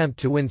an attempt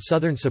to win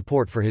Southern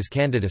support for his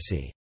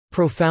candidacy.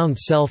 "Profound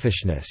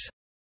selfishness,"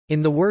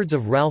 in the words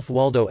of Ralph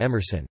Waldo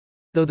Emerson.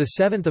 Though the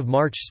 7th of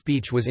March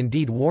speech was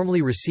indeed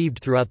warmly received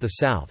throughout the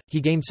South, he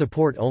gained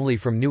support only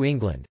from New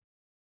England.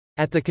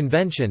 At the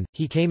convention,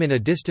 he came in a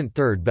distant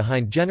third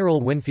behind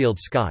General Winfield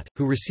Scott,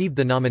 who received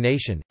the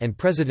nomination, and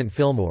President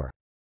Fillmore.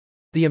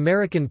 The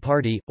American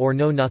Party, or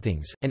Know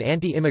Nothings, an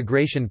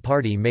anti-immigration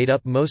party made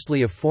up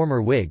mostly of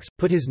former Whigs,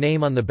 put his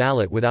name on the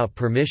ballot without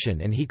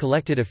permission, and he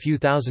collected a few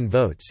thousand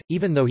votes,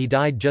 even though he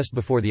died just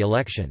before the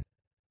election.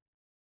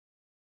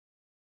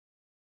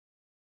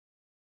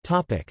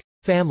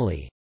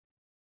 Family.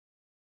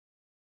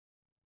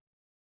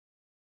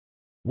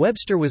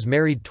 Webster was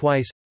married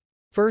twice.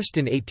 First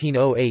in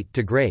 1808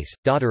 to Grace,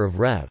 daughter of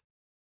Rev.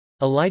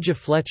 Elijah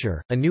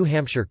Fletcher, a New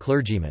Hampshire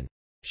clergyman.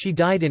 She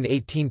died in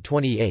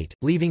 1828,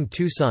 leaving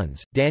two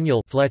sons,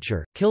 Daniel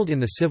Fletcher, killed in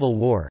the Civil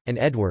War, and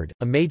Edward,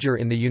 a major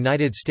in the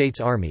United States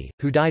Army,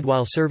 who died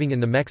while serving in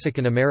the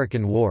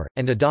Mexican-American War,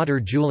 and a daughter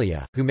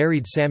Julia, who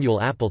married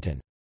Samuel Appleton.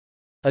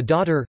 A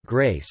daughter,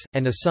 Grace,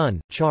 and a son,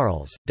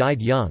 Charles,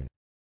 died young.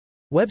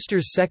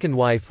 Webster's second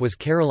wife was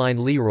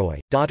Caroline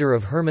Leroy, daughter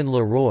of Herman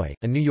Leroy,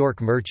 a New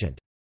York merchant.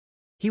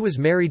 He was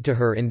married to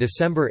her in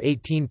December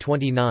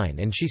 1829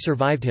 and she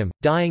survived him,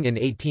 dying in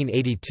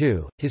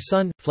 1882. His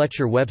son,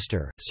 Fletcher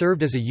Webster,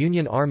 served as a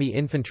Union Army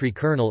infantry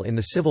colonel in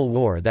the Civil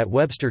War that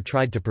Webster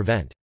tried to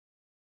prevent.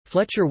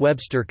 Fletcher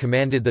Webster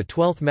commanded the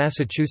 12th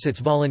Massachusetts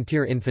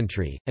Volunteer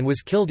Infantry, and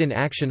was killed in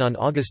action on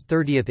August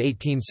 30,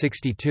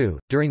 1862,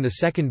 during the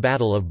Second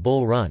Battle of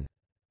Bull Run.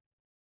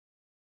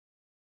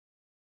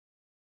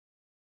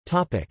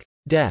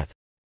 Death.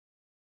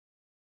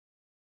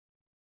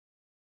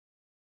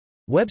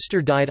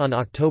 Webster died on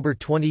October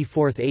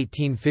 24,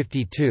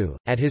 1852,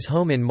 at his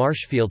home in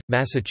Marshfield,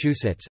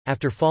 Massachusetts,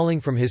 after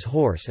falling from his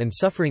horse and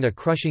suffering a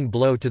crushing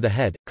blow to the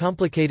head,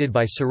 complicated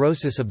by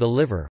cirrhosis of the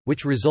liver,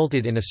 which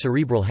resulted in a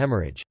cerebral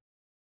hemorrhage.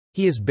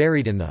 He is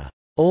buried in the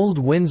Old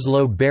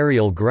Winslow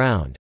Burial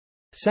Ground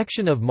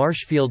section of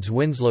Marshfield's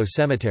Winslow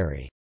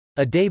Cemetery.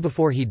 A day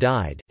before he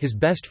died, his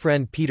best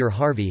friend Peter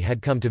Harvey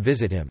had come to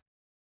visit him.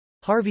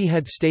 Harvey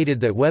had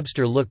stated that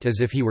Webster looked as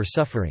if he were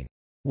suffering.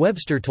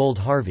 Webster told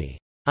Harvey,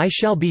 "I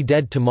shall be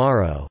dead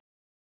tomorrow.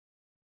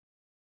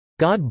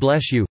 God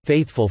bless you,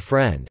 faithful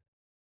friend."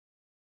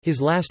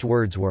 His last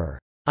words were,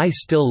 "I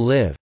still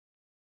live."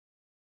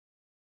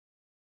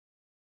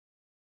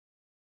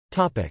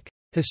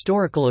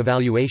 Historical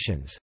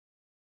evaluations.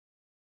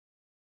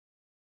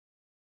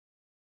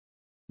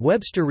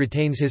 Webster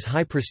retains his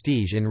high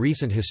prestige in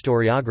recent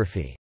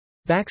historiography.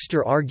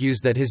 Baxter argues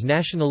that his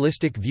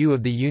nationalistic view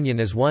of the Union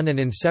as one and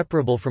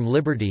inseparable from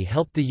liberty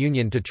helped the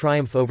Union to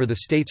triumph over the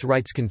states'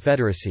 rights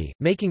confederacy,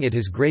 making it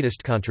his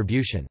greatest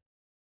contribution.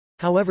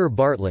 However,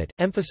 Bartlett,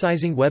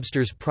 emphasizing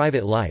Webster's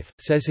private life,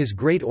 says his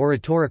great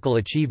oratorical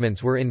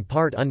achievements were in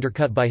part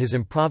undercut by his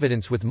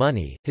improvidence with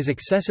money, his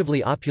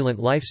excessively opulent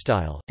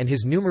lifestyle, and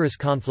his numerous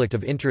conflict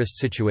of interest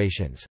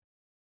situations.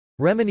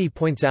 Remini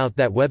points out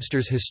that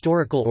Webster's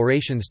historical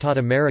orations taught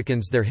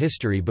Americans their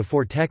history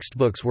before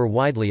textbooks were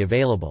widely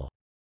available.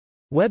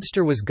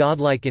 Webster was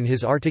godlike in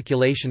his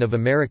articulation of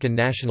American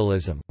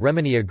nationalism,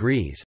 Remini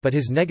agrees, but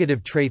his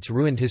negative traits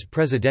ruined his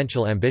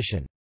presidential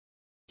ambition.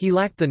 He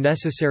lacked the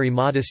necessary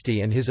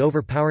modesty and his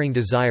overpowering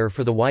desire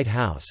for the White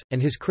House, and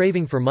his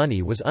craving for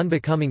money was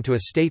unbecoming to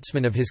a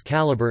statesman of his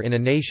caliber in a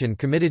nation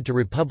committed to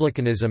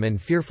republicanism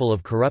and fearful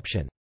of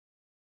corruption.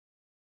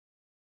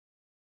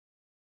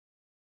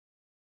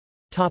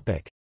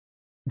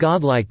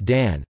 Godlike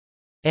Dan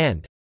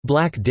and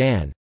Black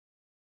Dan.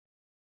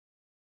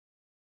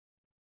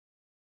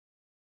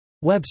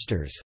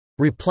 Webster's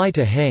reply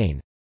to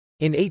Hayne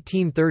in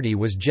 1830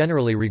 was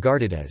generally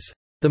regarded as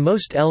the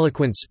most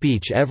eloquent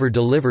speech ever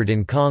delivered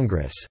in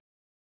Congress,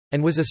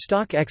 and was a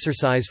stock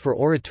exercise for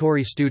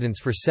oratory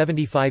students for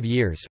 75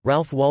 years.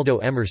 Ralph Waldo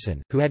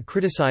Emerson, who had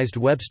criticized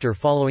Webster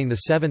following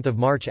the 7th of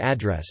March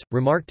address,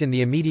 remarked in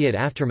the immediate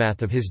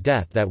aftermath of his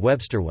death that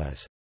Webster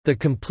was the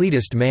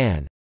completest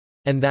man,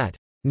 and that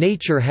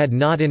nature had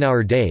not in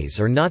our days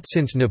or not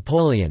since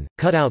Napoleon,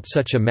 cut out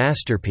such a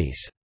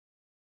masterpiece.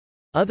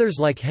 Others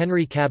like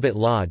Henry Cabot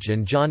Lodge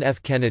and John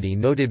F. Kennedy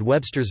noted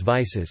Webster's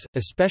vices,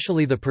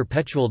 especially the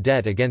perpetual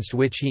debt against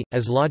which he,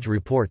 as Lodge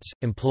reports,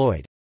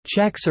 employed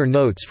checks or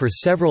notes for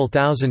several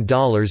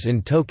 $1,000s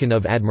in token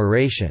of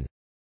admiration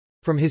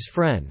from his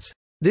friends.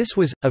 This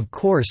was, of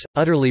course,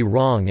 utterly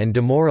wrong and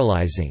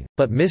demoralizing,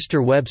 but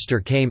Mr. Webster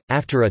came,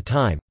 after a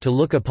time, to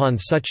look upon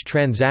such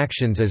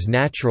transactions as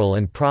natural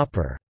and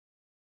proper.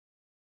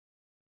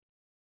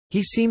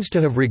 He seems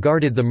to have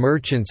regarded the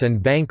merchants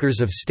and bankers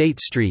of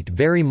State Street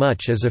very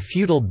much as a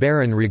feudal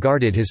baron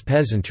regarded his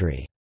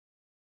peasantry.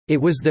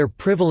 It was their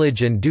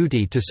privilege and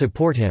duty to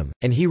support him,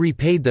 and he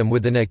repaid them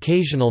with an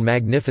occasional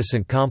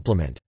magnificent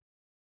compliment.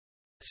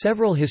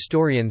 Several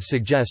historians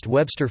suggest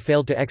Webster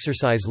failed to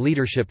exercise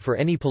leadership for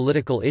any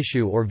political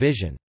issue or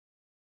vision.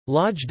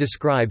 Lodge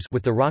describes,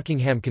 with the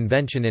Rockingham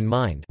Convention in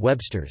mind,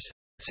 Webster's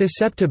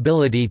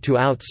susceptibility to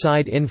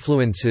outside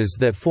influences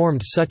that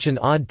formed such an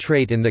odd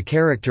trait in the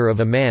character of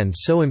a man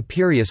so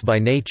imperious by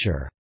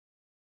nature.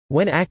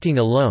 When acting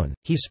alone,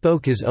 he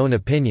spoke his own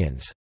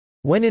opinions.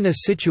 When in a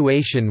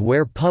situation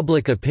where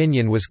public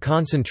opinion was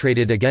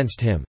concentrated against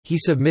him, he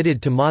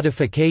submitted to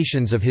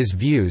modifications of his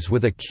views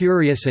with a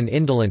curious and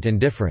indolent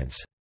indifference.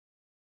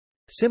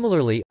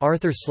 Similarly,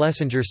 Arthur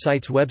Schlesinger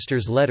cites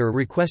Webster's letter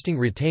requesting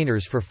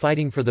retainers for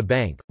fighting for the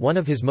bank, one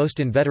of his most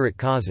inveterate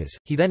causes.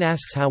 He then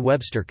asks how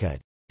Webster could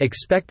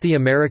expect the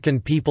American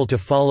people to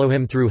follow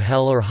him through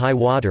hell or high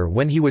water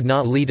when he would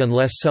not lead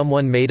unless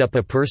someone made up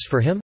a purse for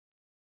him.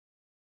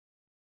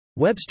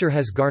 Webster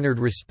has garnered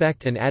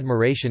respect and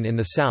admiration in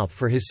the South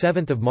for his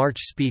 7th of March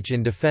speech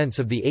in defense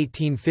of the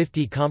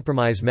 1850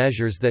 compromise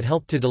measures that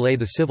helped to delay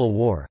the Civil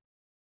War.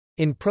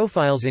 In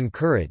Profiles in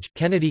Courage,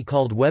 Kennedy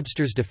called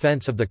Webster's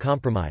defense of the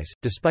compromise,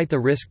 despite the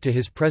risk to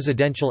his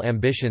presidential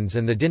ambitions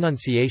and the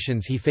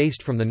denunciations he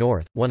faced from the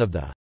North, one of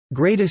the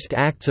greatest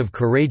acts of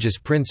courageous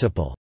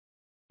principle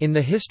in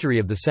the history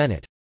of the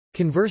Senate.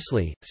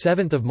 Conversely,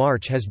 7th of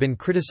March has been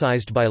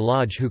criticized by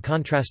Lodge, who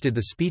contrasted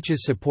the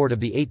speech's support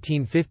of the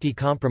 1850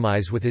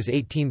 compromise with his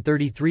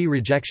 1833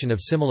 rejection of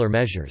similar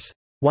measures.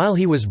 While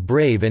he was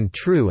brave and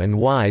true and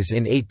wise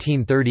in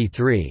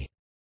 1833,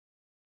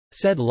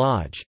 said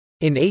Lodge,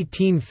 in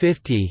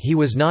 1850 he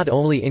was not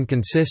only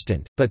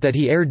inconsistent, but that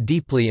he erred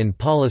deeply in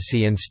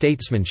policy and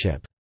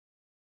statesmanship.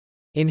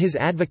 In his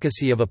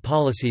advocacy of a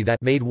policy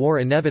that made war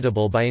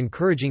inevitable by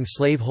encouraging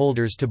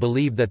slaveholders to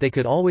believe that they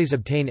could always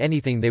obtain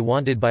anything they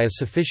wanted by a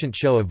sufficient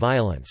show of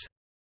violence.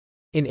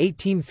 In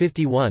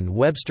 1851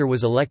 Webster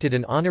was elected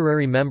an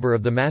honorary member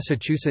of the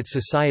Massachusetts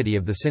Society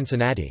of the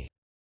Cincinnati.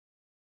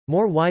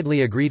 More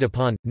widely agreed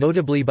upon,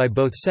 notably by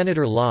both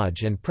Senator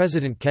Lodge and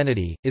President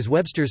Kennedy, is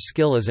Webster's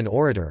skill as an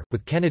orator,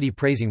 with Kennedy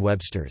praising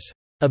Webster's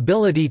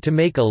ability to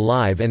make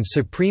alive and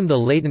supreme the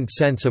latent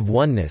sense of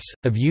oneness,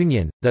 of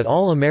union, that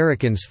all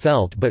Americans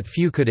felt but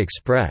few could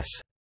express.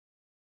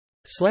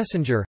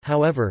 Schlesinger,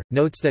 however,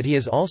 notes that he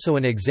is also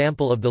an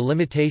example of the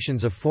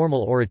limitations of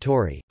formal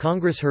oratory.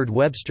 Congress heard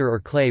Webster or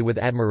Clay with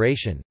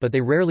admiration, but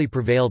they rarely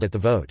prevailed at the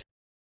vote.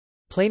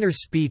 Plainer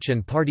speech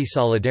and party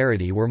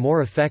solidarity were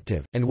more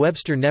effective, and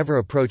Webster never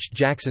approached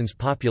Jackson's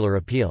popular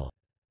appeal.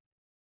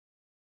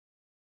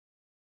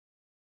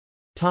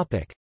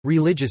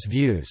 Religious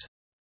views.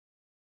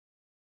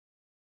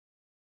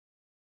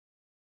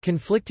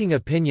 Conflicting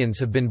opinions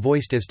have been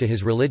voiced as to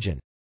his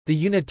religion. The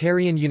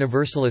Unitarian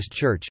Universalist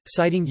Church,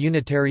 citing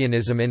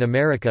Unitarianism in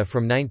America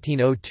from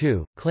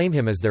 1902, claim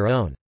him as their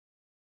own.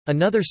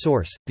 Another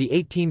source, the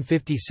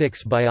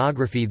 1856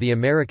 biography The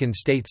American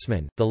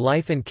Statesman, The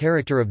Life and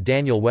Character of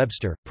Daniel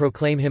Webster,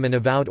 proclaim him an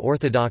avowed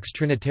Orthodox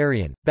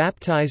Trinitarian,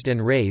 baptized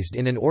and raised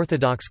in an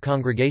Orthodox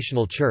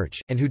Congregational Church,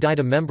 and who died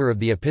a member of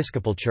the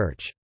Episcopal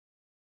Church.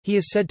 He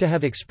is said to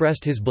have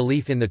expressed his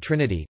belief in the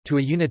Trinity. To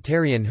a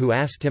Unitarian who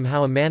asked him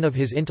how a man of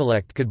his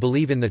intellect could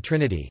believe in the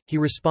Trinity, he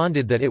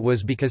responded that it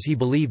was because he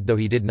believed though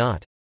he did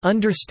not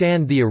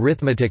understand the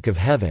arithmetic of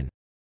heaven.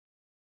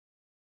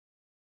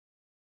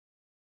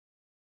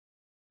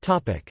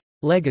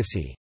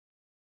 Legacy.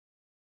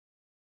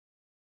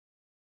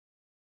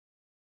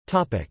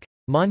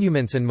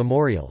 Monuments and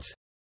memorials.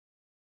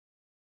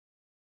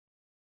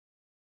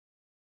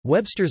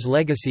 Webster's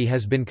legacy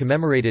has been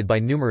commemorated by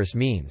numerous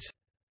means.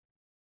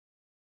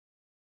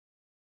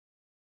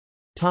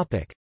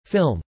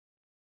 Film.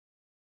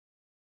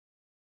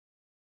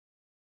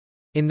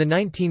 In the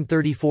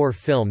 1934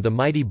 film The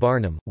Mighty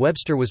Barnum,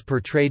 Webster was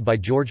portrayed by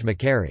George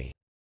McCary.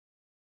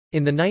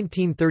 In the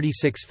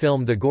 1936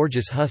 film The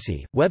Gorgeous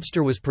Hussy,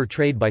 Webster was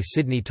portrayed by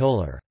Sidney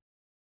Toler.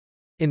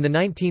 In the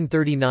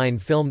 1939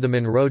 film The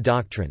Monroe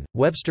Doctrine,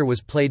 Webster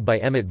was played by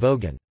Emmett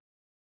Vogin.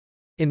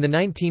 In the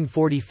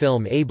 1940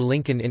 film Abe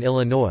Lincoln in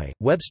Illinois,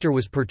 Webster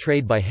was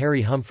portrayed by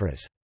Harry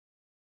Humphreys.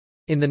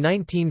 In the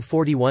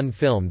 1941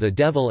 film The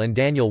Devil and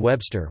Daniel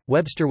Webster,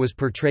 Webster was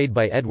portrayed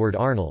by Edward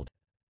Arnold.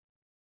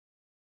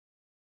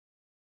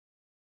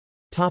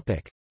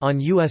 On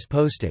U.S.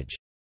 postage.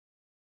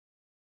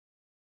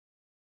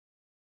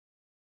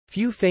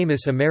 Few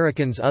famous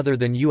Americans other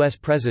than U.S.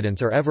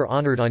 presidents are ever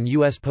honored on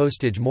U.S.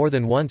 postage more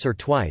than once or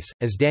twice,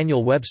 as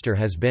Daniel Webster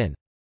has been.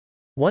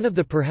 One of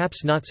the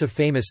perhaps not so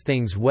famous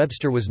things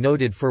Webster was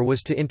noted for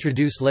was to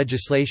introduce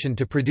legislation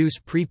to produce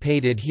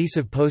prepaid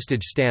adhesive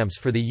postage stamps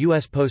for the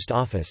U.S. Post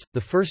Office, the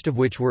first of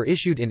which were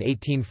issued in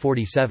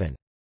 1847.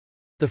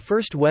 The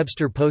first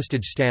Webster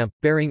postage stamp,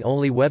 bearing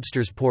only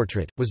Webster's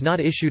portrait, was not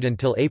issued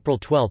until April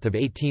 12 of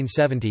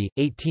 1870,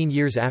 18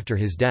 years after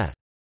his death.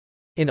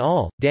 In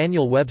all,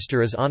 Daniel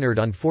Webster is honored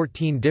on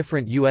 14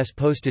 different U.S.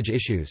 postage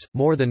issues,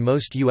 more than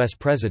most U.S.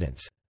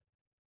 presidents.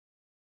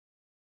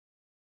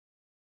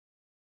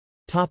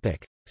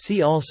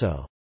 See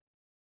also: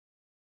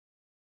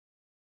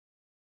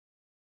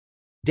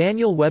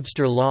 Daniel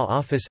Webster Law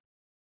Office,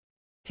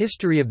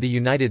 History of the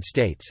United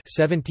States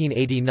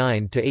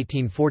 1789 to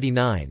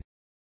 1849,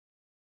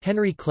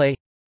 Henry Clay,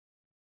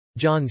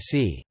 John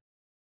C.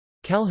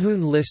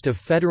 Calhoun. List of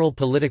federal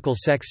political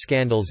sex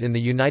scandals in the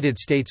United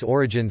States.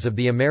 Origins of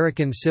the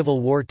American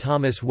Civil War.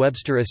 Thomas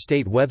Webster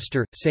Estate.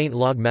 Webster, St.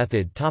 Log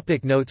Method.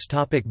 Notes.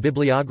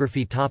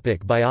 Bibliography.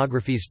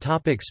 Biographies.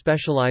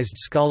 Specialized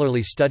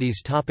scholarly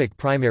studies.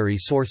 Primary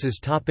sources.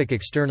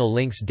 External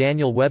links.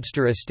 Daniel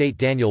Webster Estate.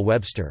 Daniel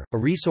Webster, a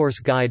resource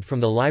guide from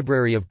the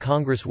Library of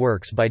Congress.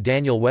 Works by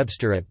Daniel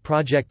Webster at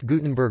Project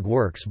Gutenberg.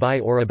 Works by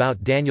or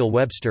about Daniel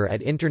Webster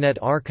at Internet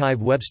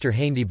Archive. Webster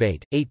Hayne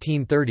Debate,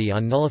 1830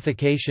 on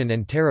nullification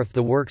and tariff.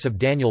 The Works of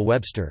Daniel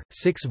Webster,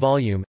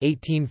 6-volume,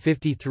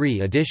 1853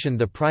 edition.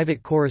 The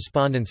Private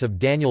Correspondence of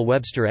Daniel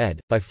Webster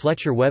ed. by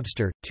Fletcher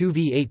Webster,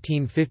 2v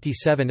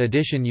 1857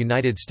 edition.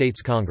 United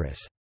States Congress.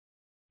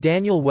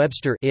 Daniel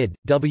Webster id.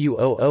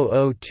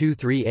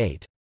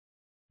 W000238.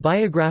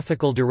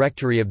 Biographical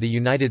Directory of the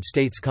United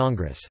States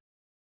Congress.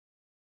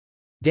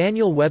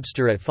 Daniel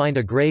Webster at Find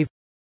a Grave.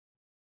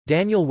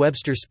 Daniel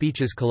Webster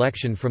Speeches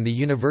collection from the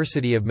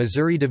University of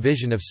Missouri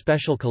Division of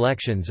Special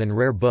Collections and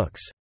Rare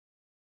Books.